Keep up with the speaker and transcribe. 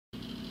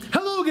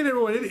again,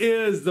 everyone, it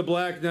is the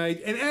Black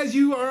Knight, and as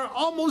you are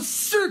almost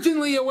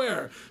certainly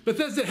aware,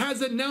 Bethesda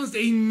has announced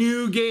a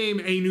new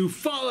game, a new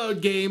Fallout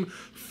game,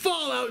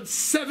 Fallout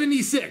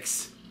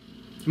 76.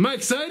 Am I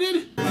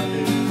excited?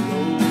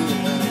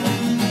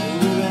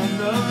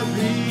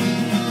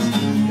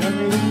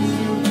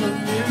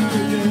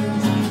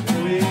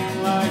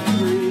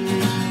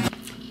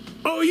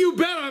 Oh, you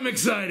bet I'm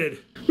excited!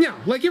 Now,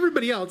 like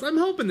everybody else, I'm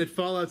hoping that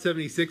Fallout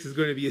 76 is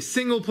going to be a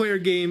single-player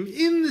game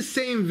in the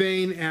same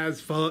vein as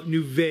Fallout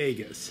New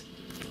Vegas.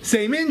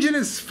 Same engine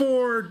as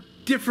 4,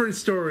 different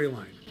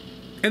storyline.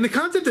 And the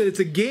concept that it's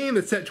a game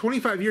that's set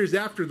 25 years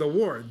after the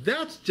war,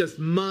 that's just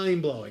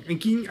mind-blowing. And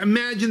can you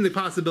imagine the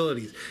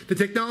possibilities? The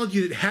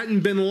technology that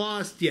hadn't been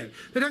lost yet.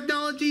 The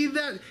technology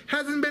that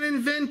hasn't been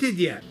invented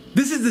yet.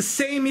 This is the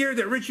same year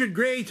that Richard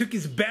Gray took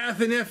his bath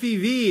in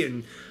FEV,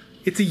 and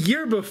it's a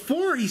year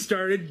before he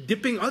started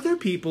dipping other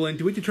people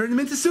into it to turn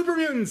them into super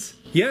mutants.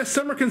 Yes,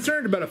 some are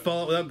concerned about a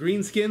Fallout without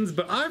greenskins,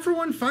 but I for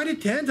one find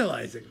it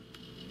tantalizing.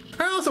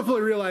 I also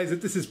fully realize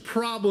that this is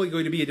probably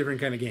going to be a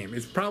different kind of game.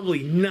 It's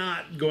probably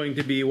not going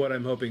to be what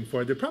I'm hoping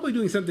for. They're probably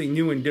doing something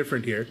new and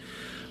different here.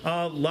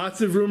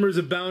 Lots of rumors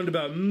abound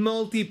about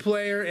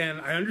multiplayer, and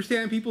I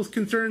understand people's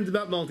concerns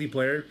about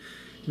multiplayer.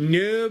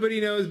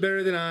 Nobody knows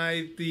better than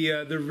I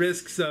the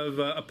risks of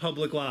a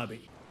public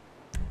lobby.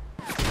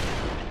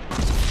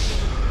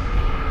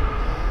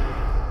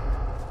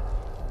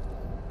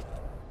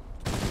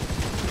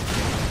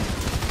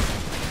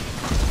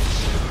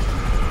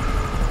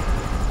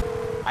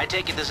 I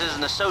take it this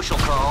isn't a social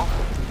call.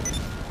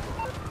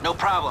 No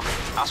problem.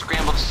 I'll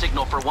scramble the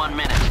signal for 1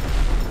 minute.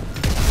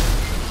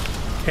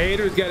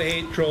 Haters gotta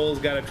hate, trolls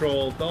gotta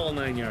troll, the whole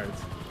 9 yards.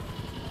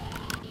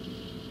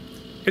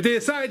 If they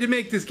decide to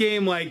make this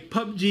game like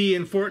PUBG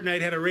and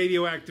Fortnite had a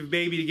radioactive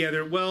baby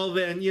together, well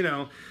then, you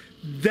know,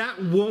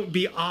 that won't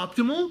be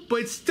optimal,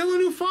 but it's still a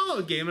new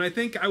Fallout game, and I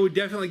think I would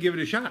definitely give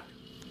it a shot.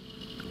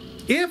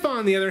 If,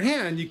 on the other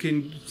hand, you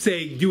can,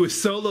 say, do a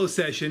solo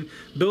session,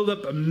 build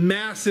up a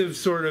massive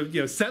sort of,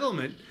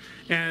 settlement,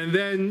 and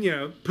then,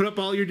 put up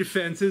all your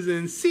defenses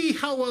and see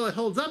how well it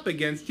holds up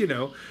against,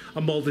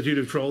 a multitude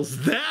of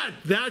trolls,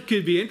 that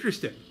could be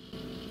interesting.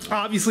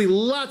 Obviously,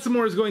 lots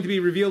more is going to be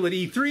revealed at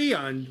E3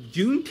 on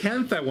June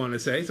 10th, I want to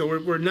say. So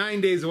we're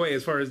 9 days away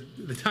as far as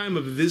the time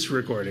of this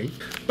recording.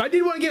 But I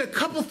did want to get a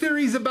couple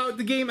theories about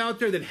the game out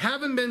there that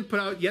haven't been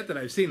put out yet that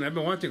I've seen. I've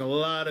been watching a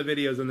lot of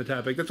videos on the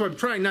topic. That's why I'm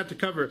trying not to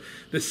cover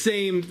the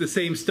same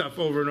stuff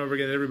over and over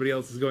again that everybody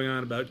else is going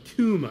on about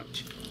too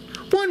much.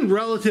 One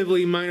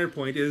relatively minor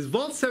point is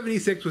Vault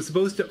 76 was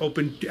supposed to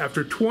open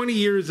after 20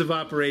 years of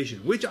operation,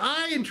 which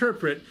I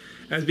interpret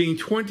as being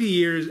 20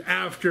 years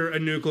after a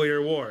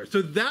nuclear war.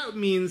 So that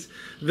means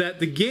that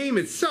the game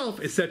itself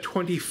is set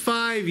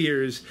 25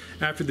 years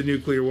after the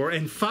nuclear war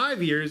and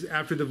 5 years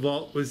after the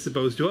vault was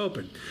supposed to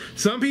open.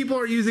 Some people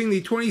are using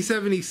the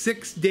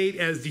 2076 date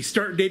as the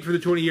start date for the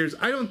 20 years.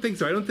 I don't think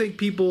so. I don't think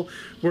people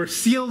were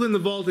sealed in the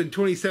vault in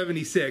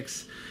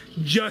 2076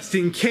 just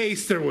in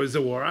case there was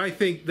a war. I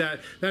think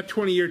that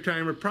 20-year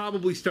timer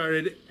probably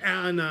started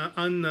on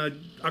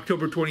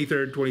October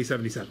 23rd,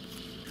 2077.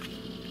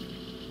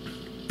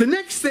 The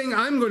next thing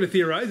I'm going to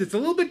theorize, it's a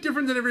little bit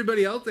different than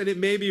everybody else, and it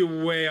may be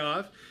way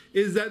off,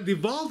 is that the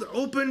vault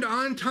opened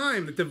on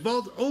time, that the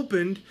vault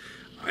opened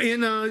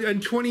in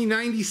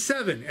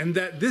 2097, and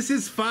that this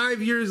is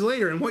 5 years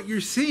later, and what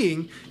you're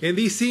seeing in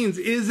these scenes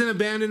is an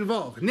abandoned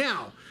vault.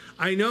 Now,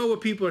 I know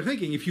what people are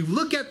thinking. If you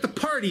look at the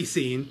party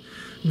scene,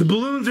 the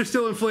balloons are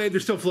still inflated,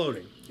 they're still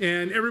floating.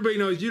 And everybody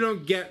knows you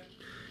don't get,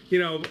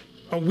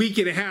 a week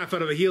and a half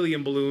out of a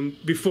helium balloon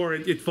before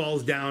it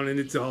falls down and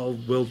it's all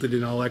wilted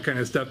and all that kind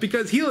of stuff,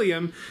 because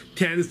helium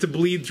tends to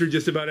bleed through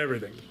just about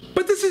everything.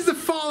 But this is the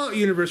Fallout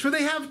universe where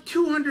they have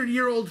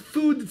 200-year-old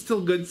food that's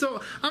still good,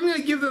 so I'm going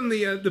to give them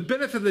the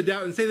benefit of the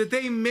doubt and say that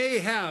they may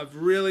have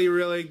really,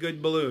 really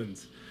good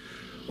balloons.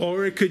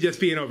 Or it could just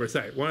be an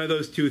oversight. One of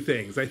those two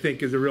things, I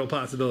think, is a real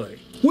possibility.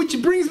 Which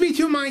brings me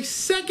to my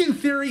second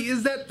theory,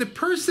 is that the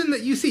person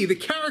that you see, the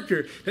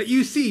character that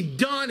you see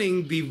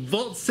donning the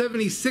Vault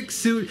 76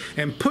 suit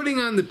and putting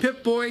on the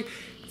Pip-Boy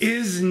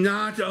is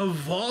not a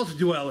vault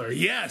dweller.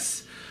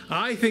 Yes,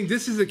 I think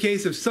this is a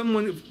case of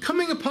someone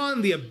coming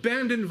upon the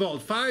abandoned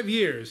vault 5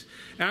 years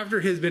after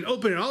it has been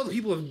opened and all the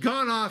people have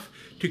gone off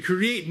to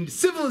create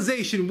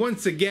civilization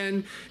once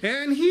again,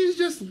 and he's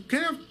just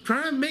kind of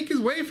trying to make his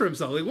way for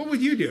himself. Like, what would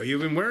you do?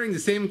 You've been wearing the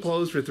same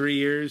clothes for 3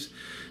 years.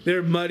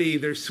 They're muddy,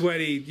 they're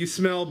sweaty, you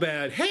smell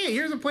bad. Hey,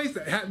 here's a place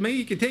that maybe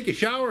you can take a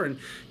shower and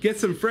get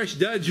some fresh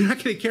duds. You're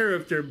not going to care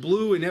if they're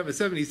blue and have a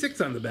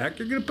 76 on the back.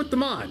 You're going to put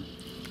them on.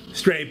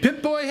 Stray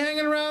Pip-Boy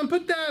hanging around,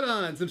 put that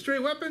on. Some stray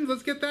weapons,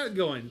 let's get that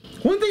going.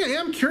 One thing I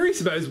am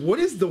curious about is what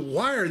is the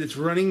wire that's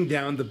running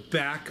down the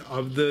back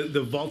of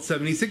the Vault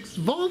 76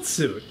 vault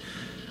suit?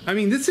 I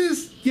mean, this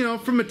is,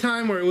 from a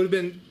time where it would have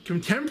been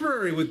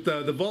contemporary with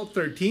the Vault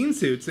 13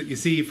 suits that you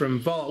see from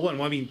Fallout 1.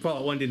 Well, I mean,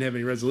 Fallout 1 didn't have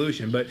any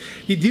resolution, but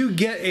you do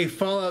get a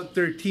Fallout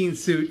 13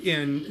 suit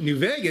in New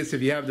Vegas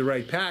if you have the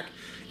right pack.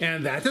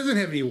 and that doesn't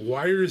have any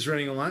wires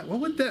running along.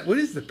 What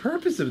is the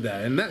purpose of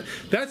that? And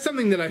that's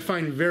something that I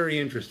find very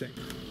interesting.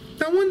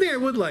 Now, one thing I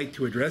would like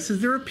to address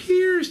is there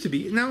appears to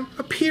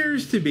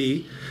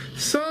be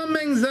some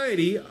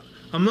anxiety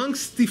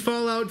amongst the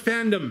Fallout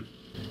fandom.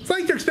 It's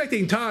like they're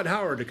expecting Todd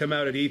Howard to come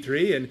out at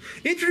E3 and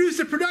introduce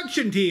a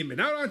production team,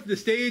 and out onto the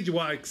stage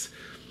walks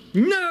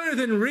none other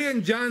than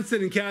Rian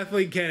Johnson and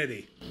Kathleen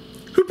Kennedy,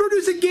 who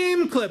produce a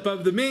game clip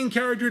of the main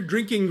character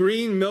drinking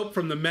green milk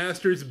from the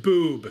master's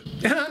boob.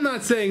 And I'm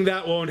not saying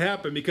that won't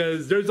happen,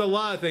 because there's a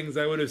lot of things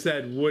I would have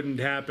said wouldn't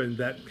happen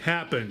that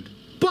happened.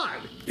 But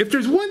if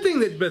there's one thing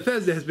that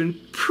Bethesda has been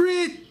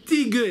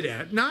pretty good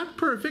at, not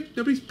perfect,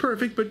 nobody's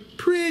perfect, but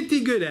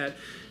pretty good at,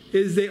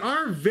 is they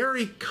are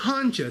very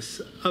conscious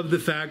of the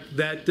fact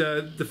that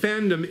the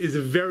fandom is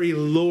a very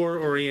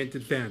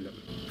lore-oriented fandom.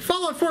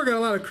 Fallout 4 got a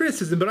lot of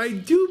criticism, but I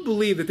do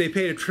believe that they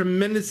paid a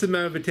tremendous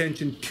amount of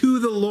attention to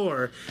the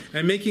lore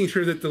and making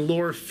sure that the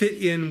lore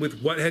fit in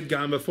with what had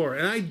gone before.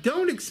 And I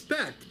don't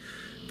expect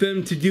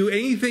them to do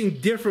anything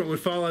different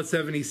with Fallout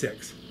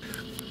 76.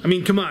 I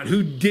mean, come on,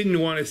 who didn't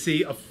want to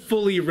see a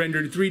fully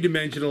rendered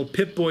three-dimensional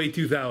Pip-Boy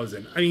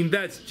 2000? I mean,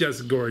 that's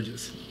just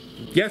gorgeous.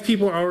 Yes,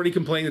 people are already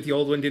complaining that the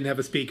old one didn't have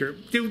a speaker.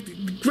 Dude,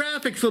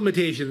 graphics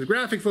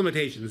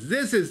limitations.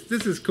 This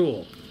is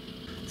cool.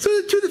 So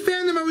to the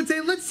fandom, I would say,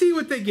 let's see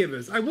what they give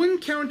us. I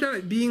wouldn't count on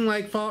it being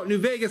like Fallout New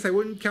Vegas. I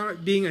wouldn't count on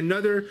it being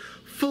another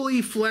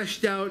fully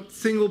fleshed out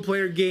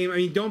single-player game. I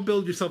mean, don't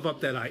build yourself up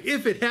that high.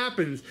 If it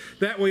happens,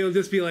 that way you'll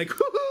just be like,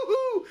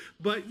 hoo-hoo-hoo.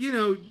 But, you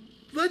know,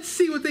 let's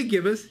see what they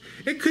give us.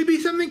 It could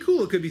be something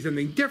cool. It could be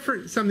something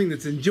different, something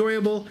that's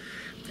enjoyable.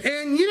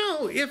 And, you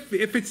know, if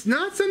it's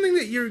not something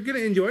that you're going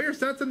to enjoy, or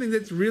it's not something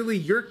that's really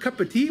your cup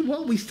of tea,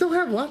 well, we still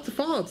have lots of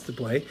Fallouts to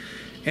play.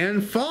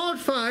 And Fallout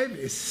 5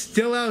 is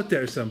still out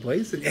there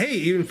someplace. And, hey,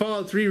 even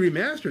Fallout 3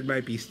 Remastered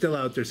might be still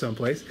out there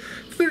someplace.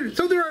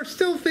 So there are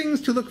still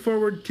things to look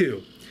forward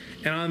to.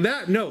 And on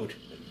that note,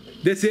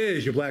 this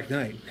is your Black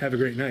Knight. Have a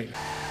great night.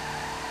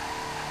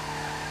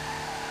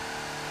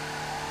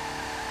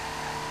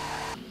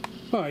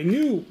 Oh, I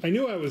knew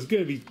I was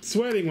going to be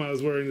sweating while I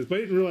was wearing this, but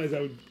I didn't realize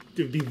it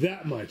would be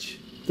that much.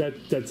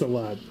 That's a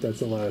lot.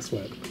 That's a lot of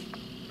sweat.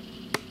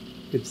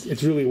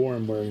 It's really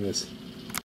warm wearing this.